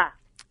 but yeah.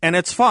 And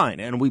it's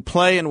fine, and we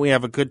play and we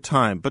have a good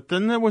time. But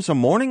then there was a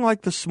morning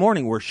like this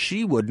morning where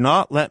she would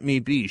not let me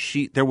be.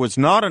 There was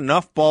not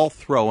enough ball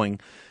throwing.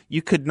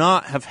 You could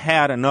not have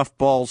had enough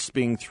balls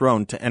being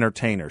thrown to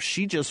entertain her.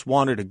 She just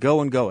wanted to go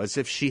and go as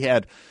if she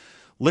had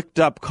licked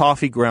up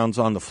coffee grounds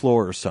on the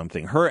floor or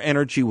something. Her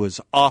energy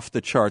was off the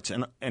charts,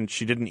 and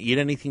she didn't eat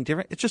anything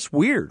different. It's just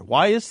weird.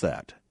 Why is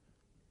that?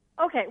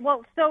 Okay,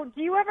 well, so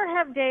do you ever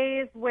have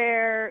days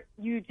where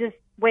you just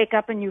wake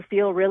up and you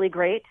feel really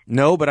great?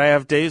 No, but I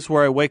have days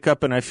where I wake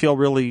up and I feel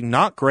really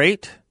not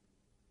great.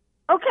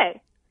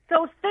 Okay.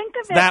 So think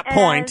of it that as,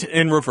 point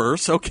in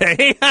reverse,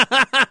 okay?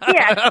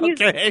 Yeah,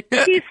 okay.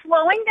 She's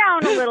slowing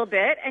down a little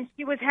bit, and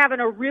she was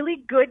having a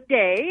really good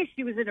day.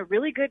 She was in a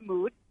really good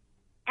mood,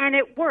 and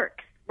it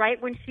works,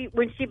 right? When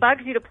she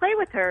bugs you to play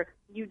with her,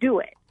 you do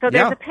it. So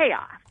there's a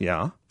payoff.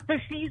 Yeah. So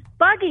she's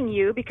bugging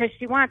you because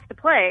she wants to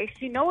play.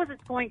 She knows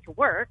it's going to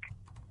work.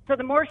 So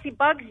the more she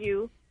bugs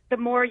you, the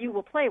more you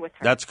will play with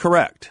her. That's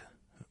correct.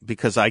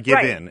 Because I give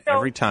in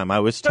every time. I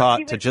was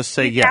taught to just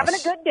say yes. Having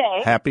a good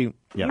day. Happy.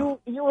 Yeah.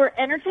 You were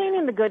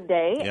entertaining the good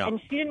day,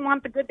 and she didn't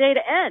want the good day to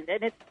end,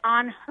 and it's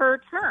on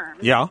her terms.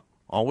 Yeah,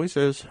 always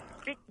is.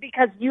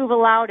 Because you've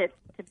allowed it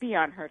to be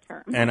on her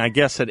terms. And I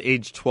guess at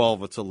age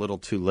 12, it's a little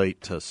too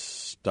late to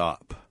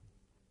stop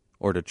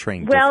or to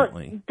train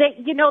differently.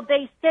 Well,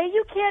 they say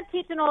you can't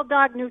teach an old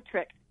dog new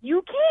tricks.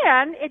 You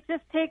can. It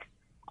just takes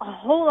a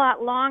whole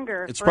lot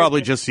longer. It's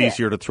probably just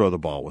easier to throw the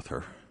ball with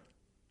her.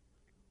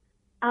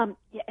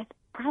 Yeah, it's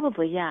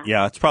probably, yeah.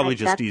 Yeah, it's probably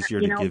just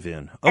easier to give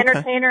in. Okay.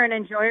 Entertain her and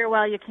enjoy her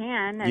while you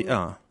can. And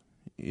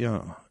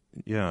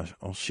Yeah.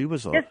 Oh, she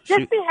was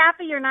Just be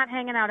happy you're not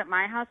hanging out at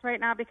my house right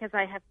now, because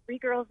I have 3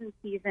 girls in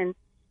season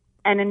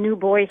and a new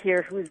boy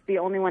here who's the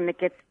only one that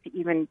gets to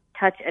even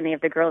touch any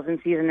of the girls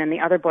in season, and the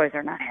other boys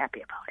are not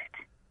happy about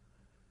it.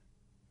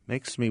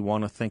 Makes me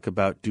want to think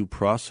about due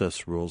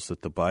process rules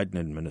that the Biden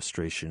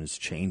administration is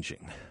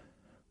changing.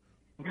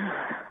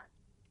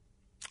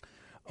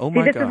 Oh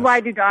my gosh. This is why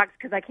I do dogs,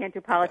 because I can't do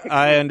politics.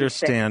 I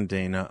understand,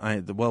 Dana.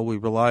 We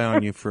rely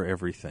on you for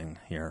everything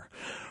here.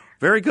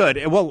 Very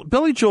good. Well,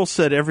 Billy Joel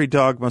said every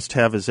dog must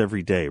have his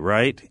every day,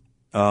 right?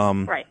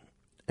 Right.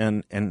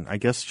 And I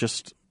guess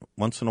just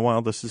once in a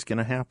while this is going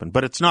to happen.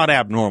 But it's not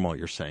abnormal,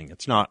 you're saying.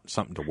 It's not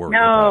something to worry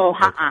about.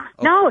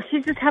 No, No,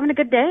 she's just having a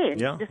good day. And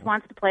yeah. She just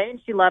wants to play, and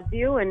she loves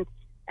you. And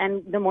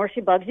the more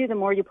she bugs you, the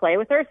more you play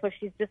with her. So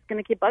she's just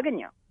going to keep bugging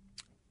you.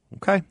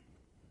 Okay.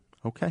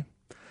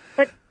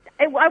 But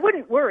I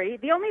wouldn't worry.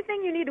 The only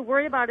thing you need to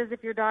worry about is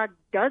if your dog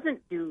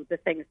doesn't do the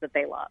things that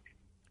they love.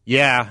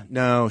 Yeah,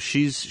 no,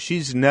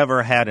 she's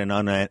never had an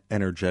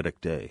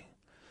unenergetic day.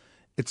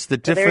 It's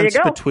the So there you difference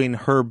go. between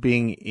her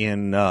being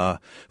in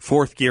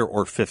fourth gear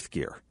or fifth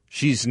gear.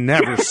 She's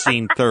never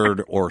seen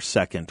third or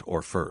second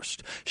or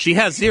first. She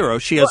has zero.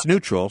 She has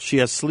neutral. She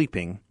has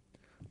sleeping.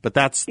 But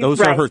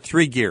those are Right. her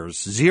 3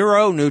 gears: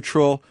 0,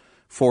 neutral,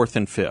 fourth,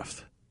 and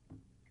fifth.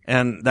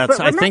 And that's,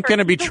 But I think, remember, going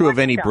to be she's a true of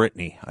any working dog.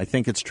 Brittany. I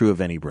think it's true of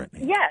any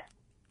Brittany. Yes,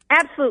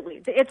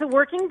 absolutely. It's a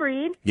working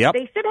breed. Yep.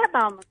 They should have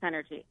boundless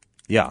energy.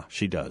 Yeah,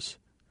 she does.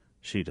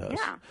 She does.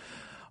 Yeah.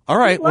 All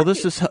right. She's Well,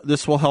 lucky.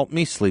 this will help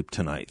me sleep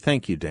tonight.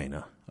 Thank you,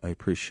 Dana. I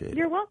appreciate it.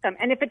 You're welcome.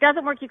 And if it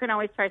doesn't work, you can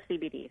always try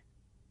CBD.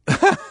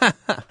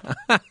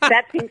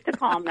 That seems to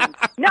calm them.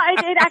 No,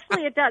 it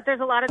actually does. There's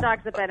a lot of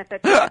dogs that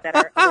benefit from it that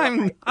are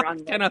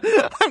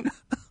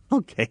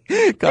Okay.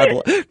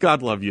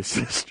 God love you,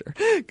 sister.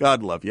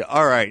 God love you.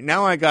 All right.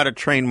 Now I got to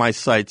train my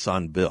sights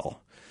on Bill.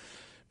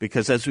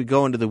 Because as we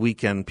go into the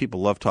weekend,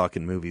 people love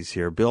talking movies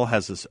here. Bill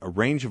has a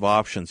range of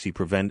options he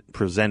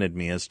presented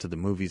me as to the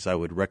movies I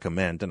would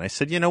recommend. And I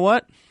said, you know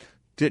what?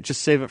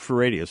 Just save it for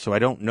radio. So I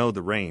don't know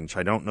the range.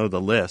 I don't know the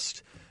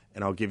list.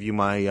 And I'll give you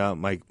my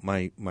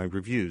my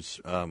reviews,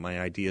 my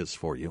ideas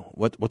for you.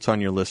 What's on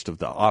your list of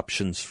the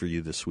options for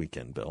you this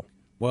weekend, Bill?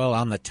 Well,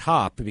 on the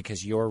top,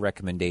 because your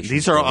recommendations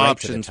These are go right to the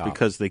options top.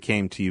 because they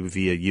came to you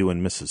via you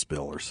and Mrs.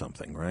 Bill or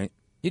something, right?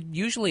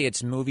 Usually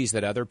it's movies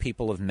that other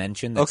people have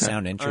mentioned that Okay.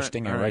 sound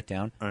interesting. All I right. write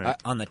down. All right.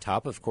 On the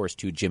top, of course,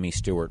 2 Jimmy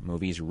Stewart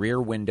movies, Rear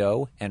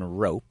Window and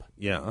Rope.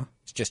 Yeah,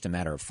 It's just a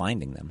matter of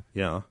finding them.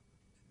 yeah.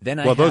 Then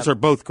Well, those are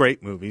both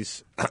great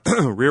movies.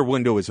 Rear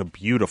Window is a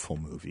beautiful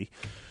movie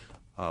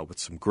with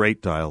some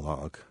great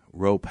dialogue.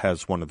 Rope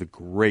has one of the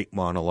great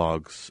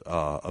monologues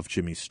of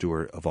Jimmy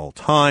Stewart of all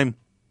time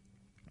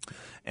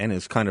and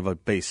is kind of a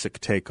basic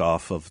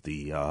takeoff of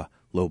the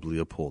Loeb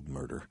Leopold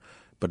murder.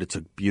 But it's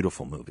a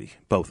beautiful movie.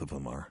 Both of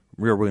them are.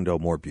 Rear Window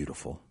more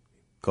beautiful.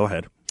 Go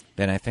ahead.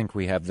 Then I think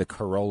we have the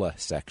Corolla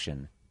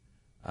section.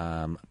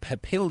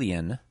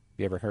 Papillion. Have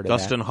you ever heard of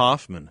Dustin that?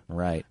 Hoffman.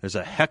 Right. There's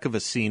a heck of a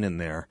scene in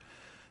there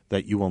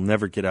that you will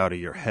never get out of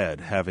your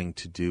head having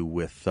to do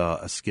with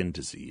a skin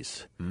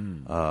disease,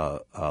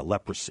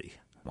 leprosy.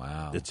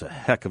 Wow. It's a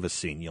heck of a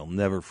scene. You'll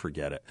never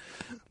forget it.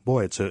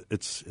 Boy,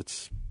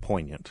 it's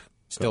poignant.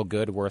 Still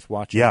good, worth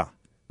watching? Yeah.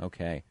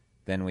 Okay.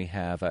 Then we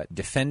have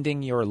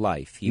Defending Your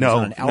Life. He was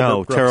on an Albert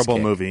No, Brooks terrible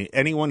kick. movie.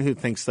 Anyone who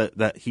thinks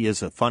that he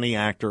is a funny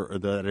actor or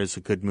that is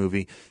a good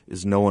movie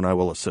is no one I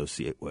will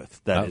associate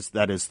with.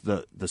 That is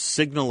the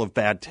signal of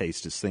bad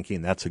taste is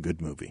thinking that's a good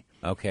movie.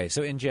 Okay.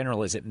 So in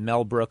general, is it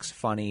Mel Brooks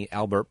funny,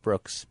 Albert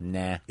Brooks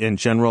nah? In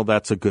general,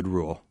 that's a good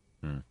rule.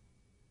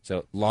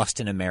 So Lost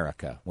in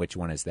America, which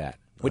one is that?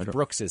 Which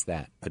Brooks is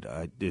that?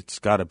 It's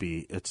got to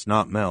be. It's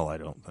not Mel, I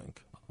don't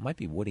think. It might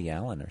be Woody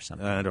Allen or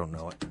something. I don't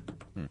know it.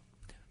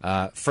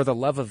 For the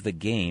Love of the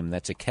Game,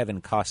 that's a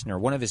Kevin Costner,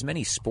 one of his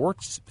many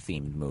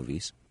sports-themed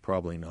movies.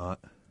 Probably not.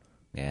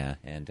 Yeah,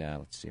 and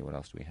let's see, what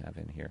else do we have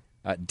in here?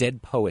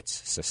 Dead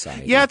Poets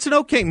Society. Yeah, it's an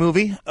okay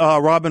movie.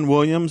 Robin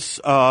Williams.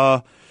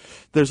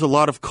 There's a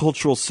lot of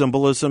cultural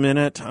symbolism in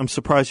it. I'm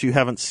surprised you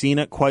haven't seen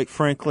it, quite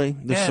frankly.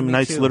 There's Yeah, some me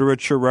nice too.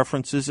 literature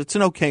references. It's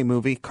an okay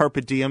movie.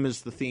 Carpe diem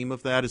is the theme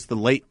of that, is the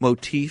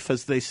leitmotif,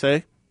 as they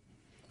say.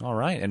 All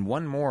right, and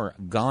one more,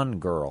 Gone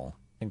Girl.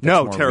 I think that's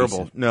No, more terrible.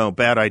 recent. No,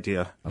 bad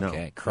idea. No,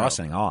 Okay,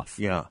 crossing off.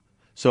 Yeah.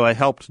 So I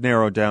helped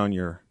narrow down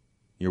your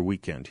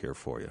weekend here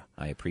for you.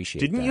 I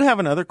appreciate Didn't that. you have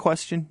another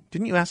question?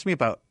 Didn't you ask me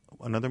about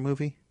another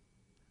movie?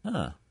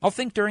 Huh. I'll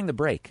think during the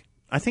break.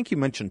 I think you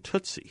mentioned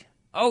Tootsie.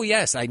 Oh,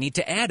 yes, I need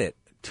to add it.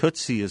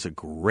 Tootsie is a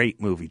great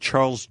movie.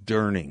 Charles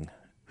Durning,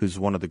 who's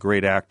one of the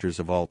great actors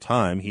of all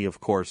time. He, of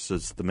course,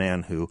 is the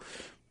man who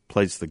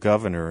plays the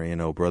governor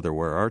in Oh Brother,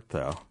 Where Art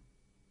Thou?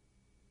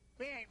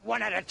 We ain't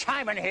one at a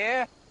time in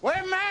here.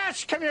 We're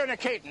mass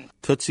communicating.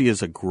 Tootsie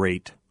is a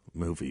great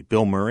movie.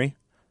 Bill Murray,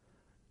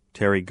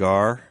 Terry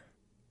Garr,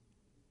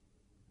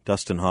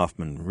 Dustin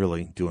Hoffman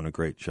really doing a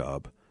great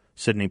job.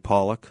 Sidney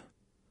Pollack,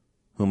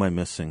 who am I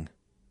missing?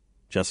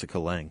 Jessica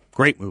Lange.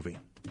 Great movie.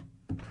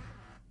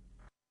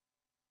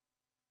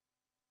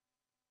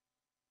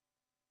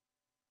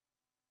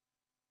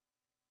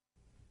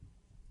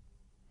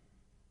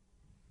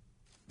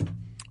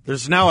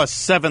 There's now a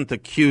 7th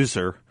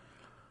accuser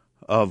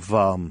of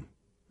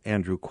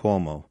Andrew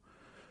Cuomo.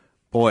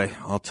 Boy,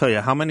 I'll tell you,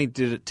 how many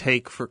did it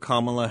take for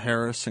Kamala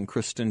Harris and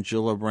Kristen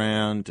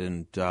Gillibrand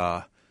and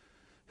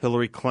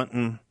Hillary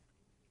Clinton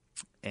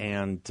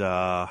and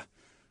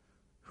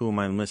who am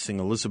I missing?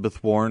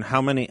 Elizabeth Warren.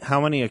 How many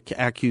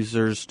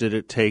accusers did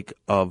it take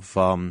of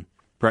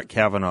Brett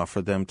Kavanaugh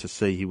for them to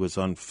say he was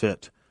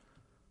unfit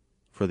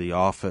for the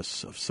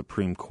office of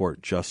Supreme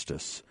Court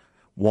Justice?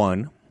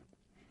 One.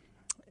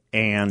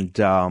 And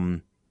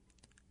how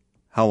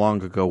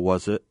long ago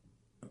was it?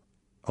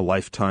 A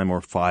lifetime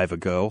or 5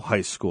 ago,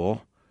 high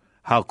school.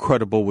 How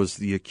credible was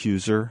the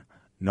accuser?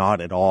 Not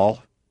at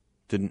all.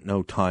 Didn't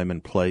know time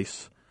and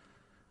place.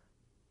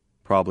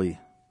 Probably,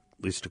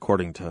 at least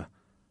according to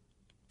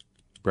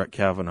Brett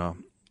Kavanaugh,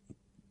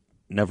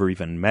 never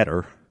even met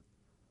her.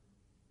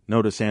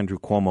 Notice Andrew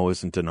Cuomo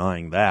isn't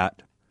denying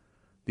that.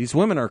 These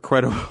women are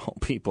credible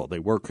people. They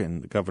work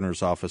in the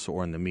governor's office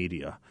or in the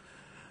media.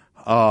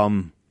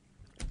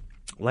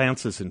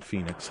 Lance is in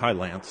Phoenix. Hi,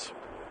 Lance.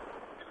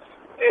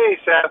 Hey,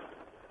 Seth.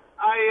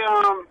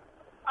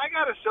 I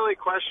got a silly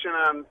question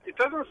on. It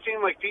doesn't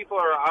seem like people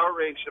are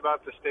outraged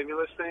about the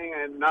stimulus thing,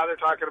 and now they're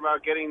talking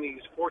about getting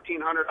these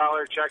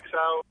 $1,400 checks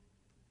out.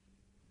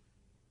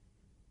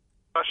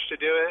 Rush to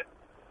do it,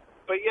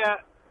 but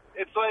yet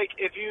it's like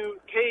if you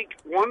take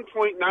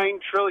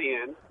 1.9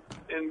 trillion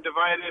and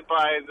divide it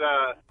by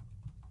the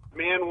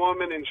man,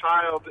 woman, and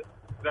child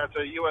that's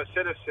a U.S.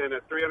 citizen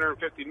at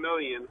 350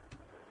 million,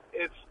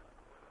 it's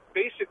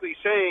basically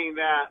saying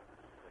that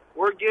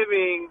we're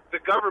giving the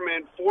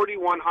government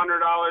 $4,100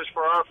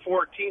 for our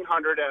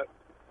 $1,400 at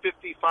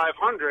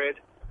 $5,500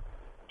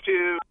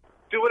 to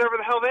do whatever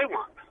the hell they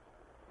want.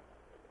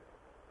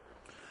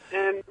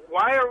 And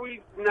why are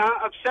we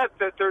not upset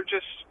that they're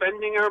just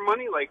spending our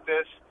money like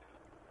this,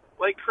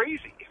 like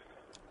crazy?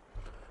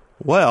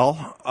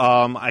 Well,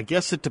 I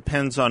guess it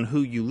depends on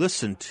who you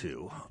listen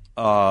to.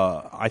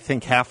 I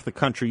think half the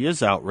country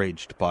is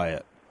outraged by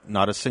it.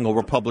 Not a single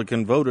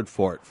Republican voted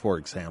for it, for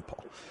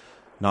example.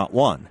 Not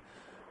one.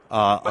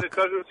 But it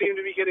doesn't seem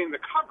to be getting the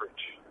coverage.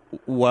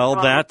 Well,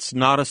 that's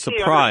not a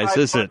surprise,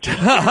 is it?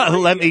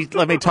 Let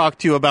me talk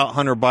to you about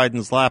Hunter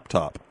Biden's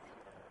laptop.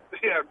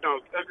 Yeah, no,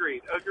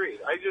 agreed.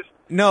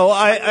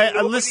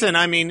 I listen.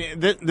 I mean,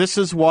 this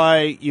is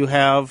why you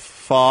have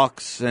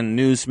Fox and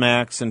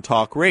Newsmax and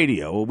talk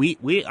radio.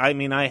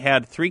 I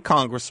had 3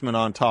 congressmen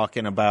on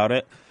talking about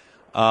it,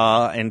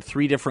 and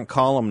 3 different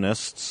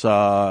columnists,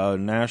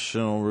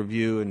 National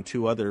Review and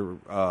 2 other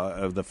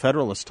of the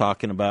Federalists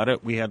talking about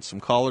it. We had some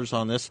callers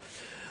on this,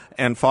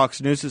 and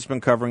Fox News has been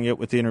covering it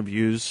with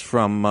interviews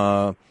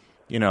from,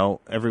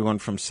 everyone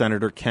from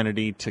Senator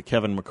Kennedy to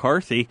Kevin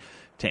McCarthy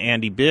to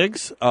Andy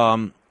Biggs,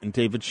 and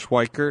David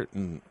Schweikert.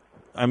 And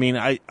I mean,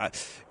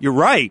 you're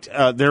right.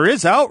 There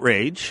is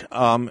outrage.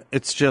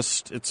 It's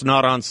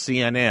not on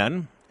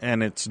CNN,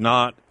 and it's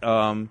not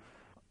on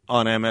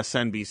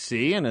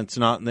MSNBC, and it's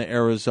not in the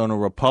Arizona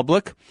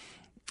Republic,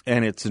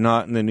 and it's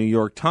not in the New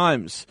York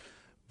Times.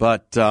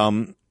 But,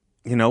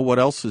 what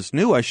else is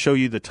new? I show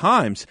you the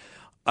Times.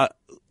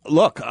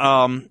 Look,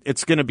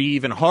 it's going to be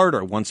even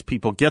harder once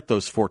people get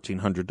those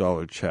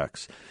 $1,400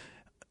 checks.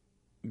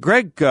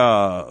 Greg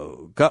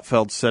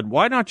Gutfeld said,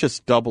 why not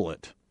just double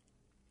it?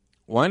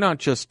 Why not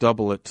just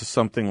double it to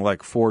something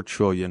like $4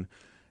 trillion,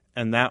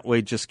 and that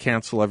way just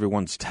cancel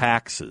everyone's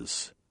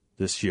taxes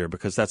this year,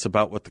 because that's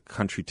about what the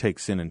country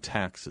takes in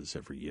taxes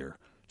every year.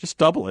 Just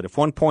double it. If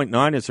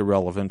 1.9 is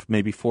irrelevant,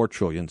 maybe $4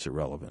 trillion is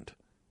irrelevant,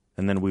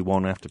 and then we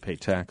won't have to pay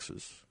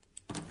taxes.